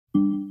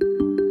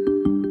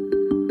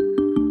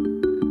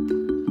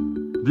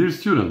Dear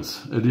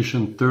students,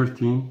 edition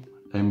 13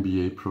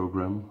 MBA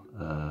program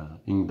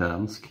in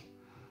Gdańsk.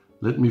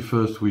 Let me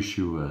first wish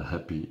you a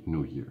happy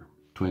new year.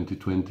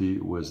 2020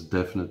 was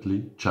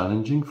definitely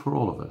challenging for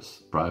all of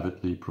us,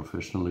 privately,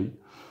 professionally,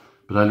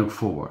 but I look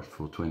forward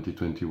for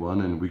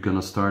 2021, and we're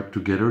gonna start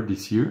together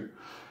this year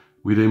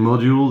with a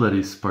module that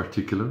is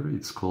particular.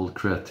 It's called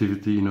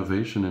Creativity,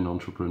 Innovation and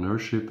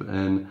Entrepreneurship,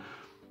 and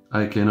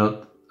I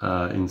cannot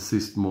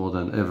insist more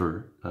than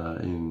ever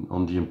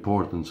on the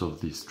importance of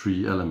these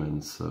three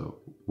elements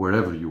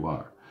wherever you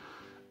are.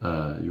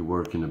 You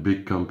work in a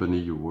big company,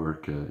 you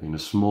work in a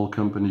small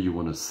company, you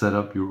want to set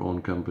up your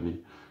own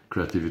company.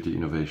 Creativity,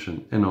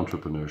 innovation and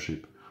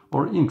entrepreneurship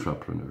or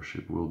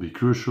intrapreneurship will be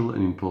crucial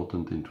and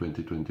important in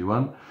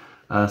 2021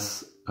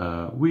 as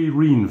we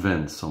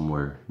reinvent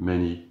somewhere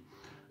many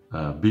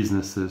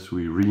businesses,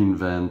 we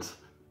reinvent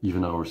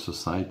even our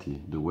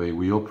society, the way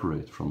we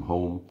operate from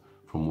home,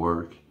 from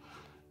work.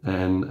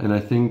 And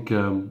I think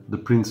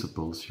the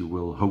principles you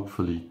will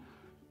hopefully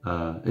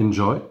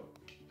enjoy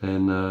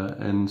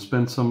and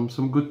spend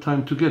some good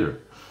time together.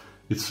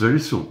 It's very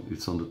soon.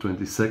 It's on the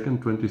 22nd,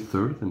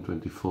 23rd and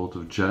 24th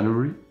of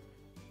January.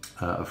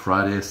 A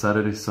Friday,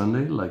 Saturday,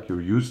 Sunday, like you're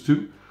used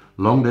to.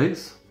 Long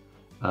days.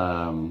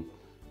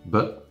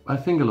 But I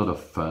think a lot of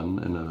fun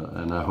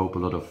and I hope a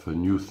lot of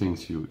new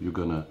things you're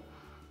gonna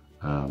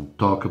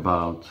talk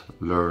about,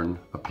 learn,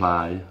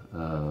 apply,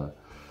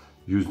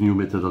 use new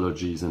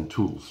methodologies and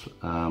tools.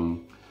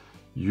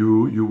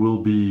 You will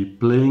be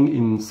playing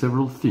in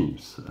several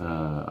themes.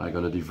 I'm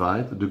gonna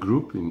divide the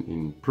group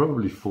in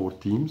probably 4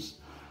 teams,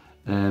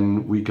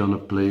 and we're gonna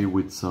play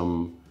with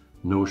some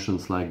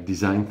notions like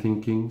design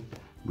thinking.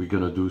 We're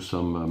gonna do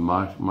some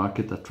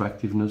market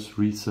attractiveness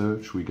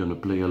research. We're gonna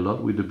play a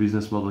lot with the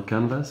business model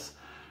canvas.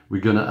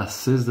 We're gonna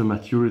assess the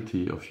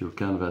maturity of your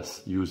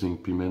canvas using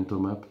Pimento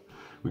Map.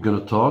 We're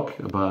going to talk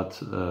about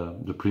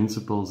the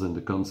principles and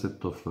the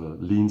concept of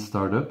lean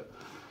startup.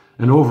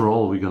 And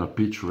overall, we're going to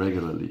pitch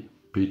regularly,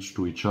 pitch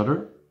to each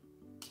other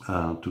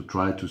to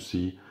try to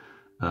see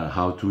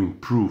how to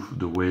improve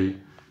the way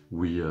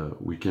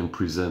we can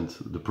present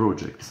the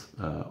projects.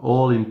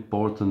 All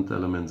important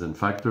elements and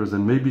factors.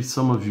 And maybe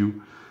some of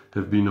you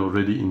have been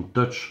already in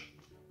touch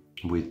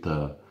with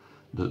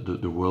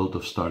the world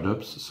of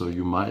startups. So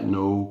you might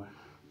know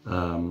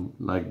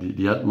like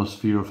the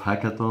atmosphere of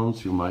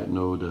hackathons, you might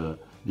know the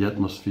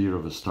atmosphere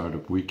of a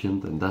startup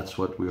weekend, and that's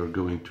what we are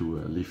going to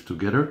live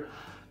together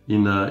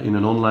in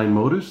an online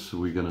modus.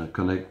 We're gonna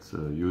connect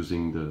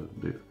using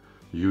the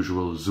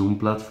usual Zoom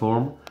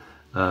platform,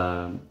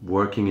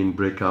 working in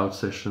breakout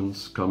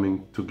sessions,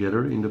 coming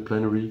together in the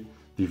plenary,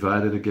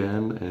 divided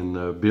again,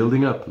 and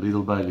building up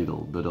little by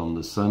little. But on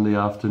the Sunday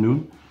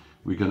afternoon,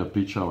 we're gonna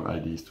pitch our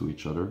ideas to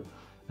each other,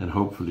 and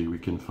hopefully we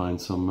can find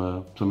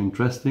some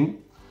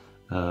interesting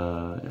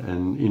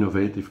and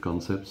innovative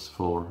concepts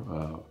for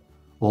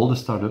all the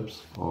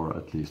startups, or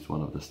at least one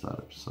of the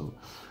startups. So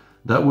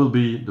that will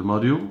be the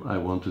module. I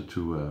wanted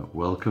to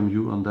welcome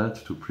you on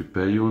that, to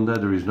prepare you on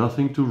that. There is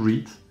nothing to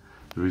read.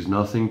 There is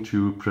nothing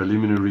to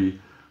preliminary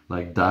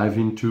like dive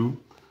into.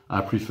 I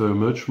prefer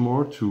much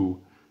more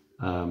to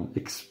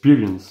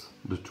experience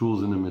the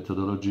tools and the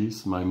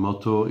methodologies. My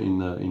motto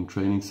in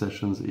training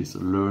sessions is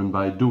learn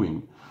by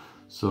doing.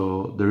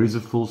 So there is a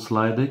full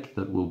slide deck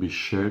that will be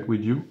shared with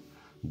you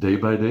day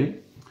by day.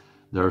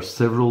 There are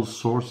several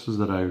sources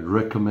that I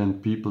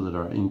recommend people that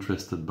are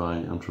interested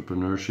by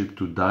entrepreneurship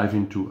to dive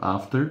into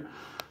after,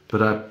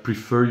 but I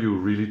prefer you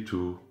really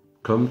to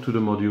come to the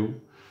module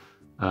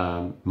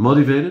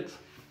motivated,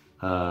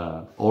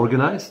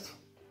 organized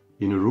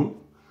in a room.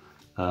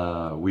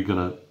 We're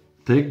gonna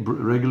take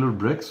regular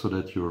breaks so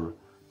that your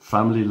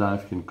family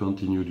life can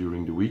continue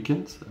during the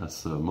weekend,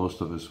 as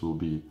most of us will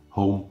be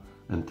home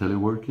and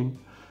teleworking,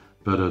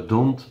 but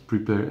don't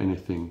prepare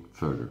anything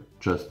further.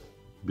 Just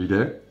be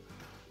there.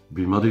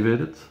 Be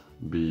motivated,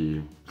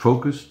 be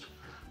focused,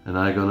 and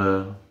I'm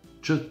gonna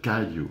just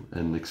guide you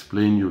and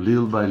explain you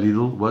little by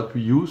little what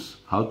we use,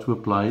 how to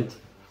apply it,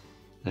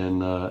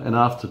 and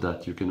after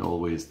that you can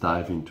always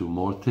dive into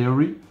more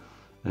theory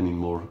and in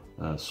more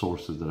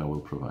sources that I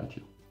will provide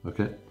you.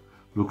 Okay,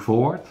 look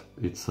forward.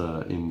 It's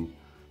in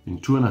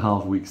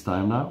 2.5 weeks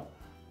time now,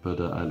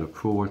 but I look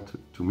forward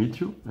to meet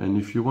you. And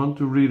if you want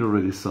to read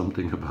already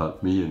something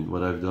about me and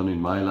what I've done in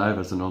my life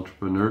as an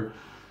entrepreneur,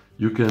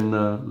 you can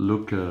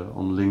look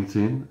on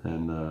LinkedIn,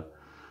 and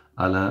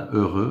Alain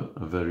Heureux,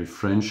 a very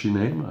Frenchy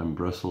name. I'm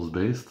Brussels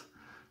based,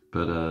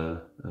 but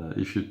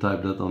if you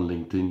type that on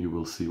LinkedIn, you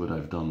will see what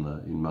I've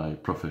done in my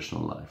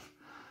professional life.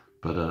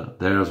 But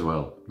there as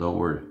well, don't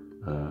worry,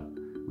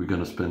 we're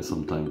gonna spend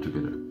some time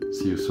together.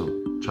 See you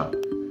soon. Ciao.